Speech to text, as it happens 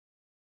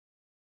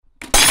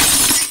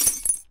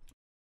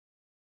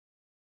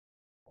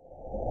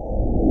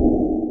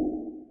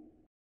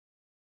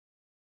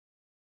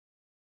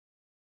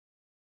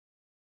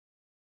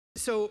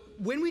So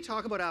when we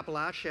talk about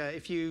Appalachia,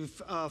 if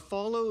you've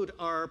followed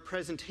our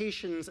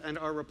presentations and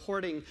our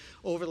reporting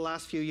over the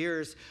last few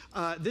years,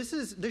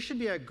 this should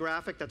be a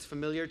graphic that's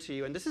familiar to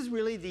you. And this is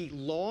really the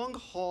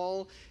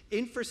long-haul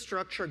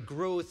infrastructure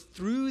growth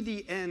through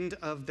the end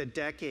of the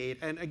decade.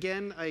 And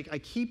again, I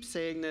keep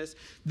saying this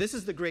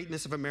is the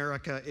greatness of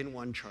America in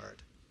one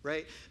chart,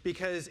 right?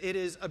 Because it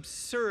is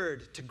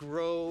absurd to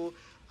grow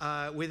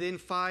within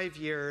 5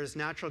 years,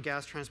 natural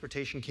gas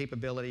transportation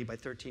capability by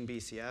 13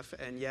 BCF,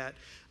 and yet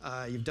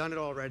you've done it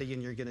already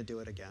and you're going to do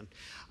it again.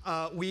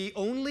 We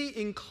only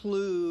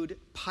include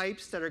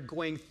pipes that are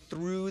going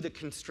through the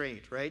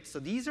constraint, right? So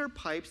these are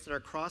pipes that are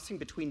crossing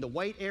between the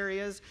white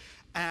areas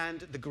and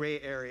the gray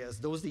areas.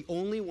 Those are the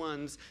only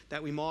ones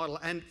that we model.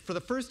 And for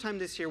the first time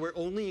this year, we're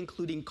only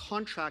including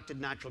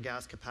contracted natural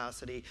gas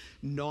capacity,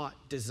 not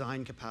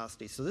design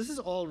capacity. So this is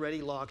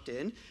already locked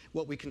in,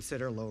 what we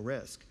consider low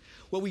risk.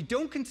 What we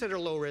don't consider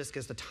low risk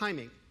is the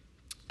timing.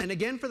 And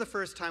again, for the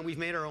first time, we've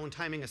made our own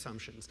timing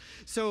assumptions.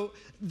 So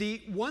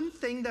the one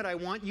thing that I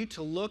want you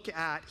to look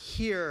at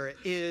here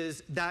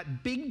is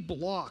that big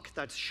block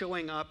that's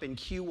showing up in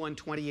Q1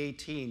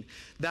 2018.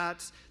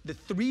 That's the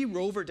 3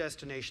 rover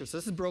destinations. So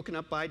this is broken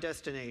up by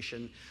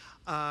destination.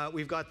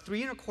 We've got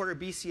 3.25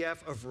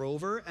 BCF of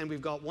rover, and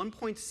we've got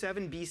 1.7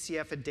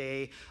 BCF a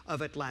day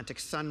of Atlantic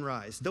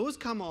Sunrise. Those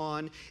come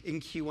on in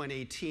Q1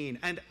 18.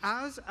 And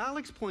as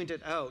Alex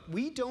pointed out,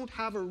 we don't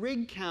have a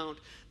rig count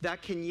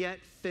that can yet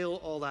fill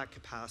all that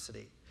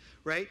capacity,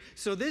 right?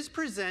 So this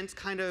presents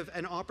kind of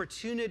an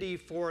opportunity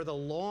for the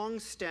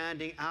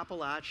long-standing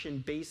Appalachian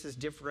basis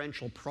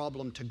differential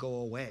problem to go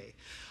away.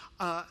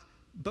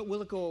 But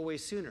will it go away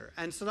sooner?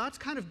 And so that's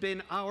kind of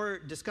been our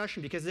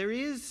discussion, because there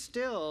is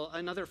still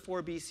another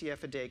 4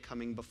 BCF a day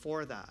coming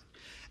before that.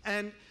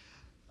 And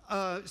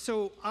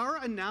so our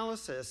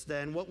analysis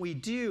then, what we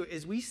do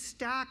is we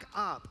stack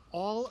up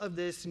all of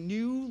this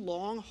new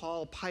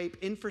long-haul pipe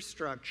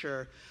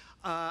infrastructure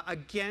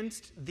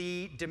against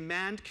the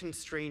demand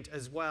constraint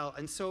as well.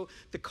 And so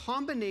the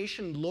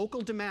combination local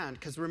demand,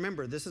 because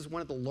remember, this is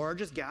one of the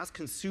largest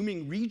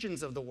gas-consuming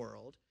regions of the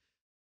world,